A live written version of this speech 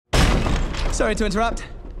Sorry to interrupt.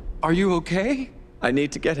 Are you okay? I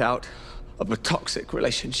need to get out of a toxic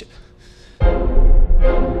relationship.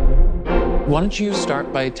 Why don't you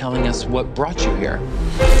start by telling us what brought you here?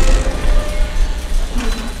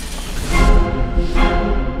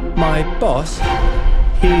 My boss,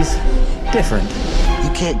 he's different.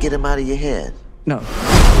 You can't get him out of your head. No.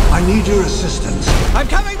 I need your assistance. I'm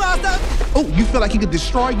coming, Master! Oh, you feel like he could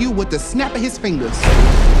destroy you with the snap of his fingers.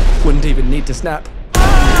 Wouldn't even need to snap.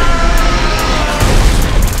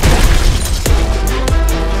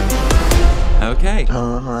 Okay.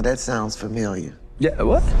 That sounds familiar. Yeah,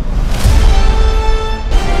 what?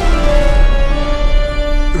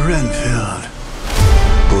 Renfield,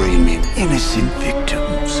 bring me innocent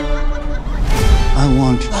victims. I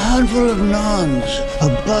want a handful of nuns, a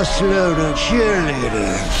busload of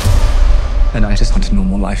cheerleaders. And I just want a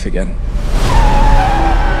normal life again.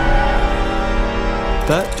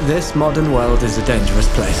 But this modern world is a dangerous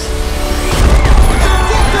place.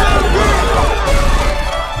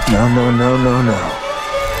 No.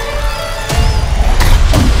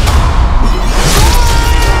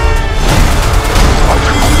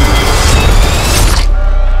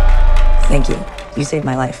 Thank you. You saved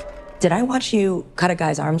my life. Did I watch you cut a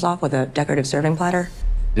guy's arms off with a decorative serving platter?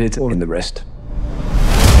 It's all in the wrist.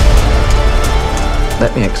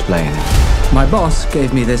 Let me explain. My boss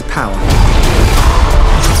gave me this power.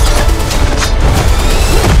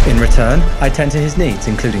 In return, I tend to his needs,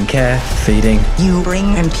 including care, feeding. You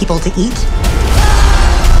bring him people to eat?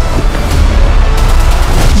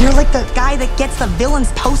 You're like the guy that gets the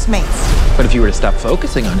villain's Postmates. But if you were to stop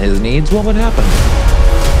focusing on his needs, what would happen?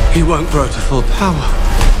 He won't grow to full power.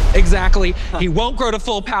 Exactly. He won't grow to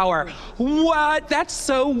full power. What? That's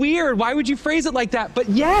so weird. Why would you phrase it like that? But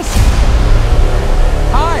yes.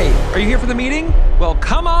 Hi. Are you here for the meeting? Well,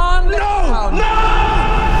 come on. No!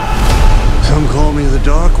 Some call me the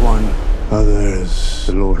Dark One, others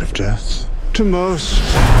the Lord of Death. To most,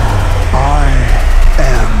 I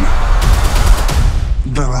am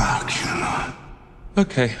Dracula.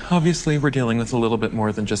 Okay, obviously we're dealing with a little bit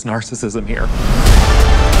more than just narcissism here.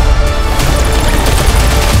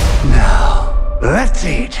 Now, let's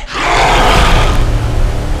eat.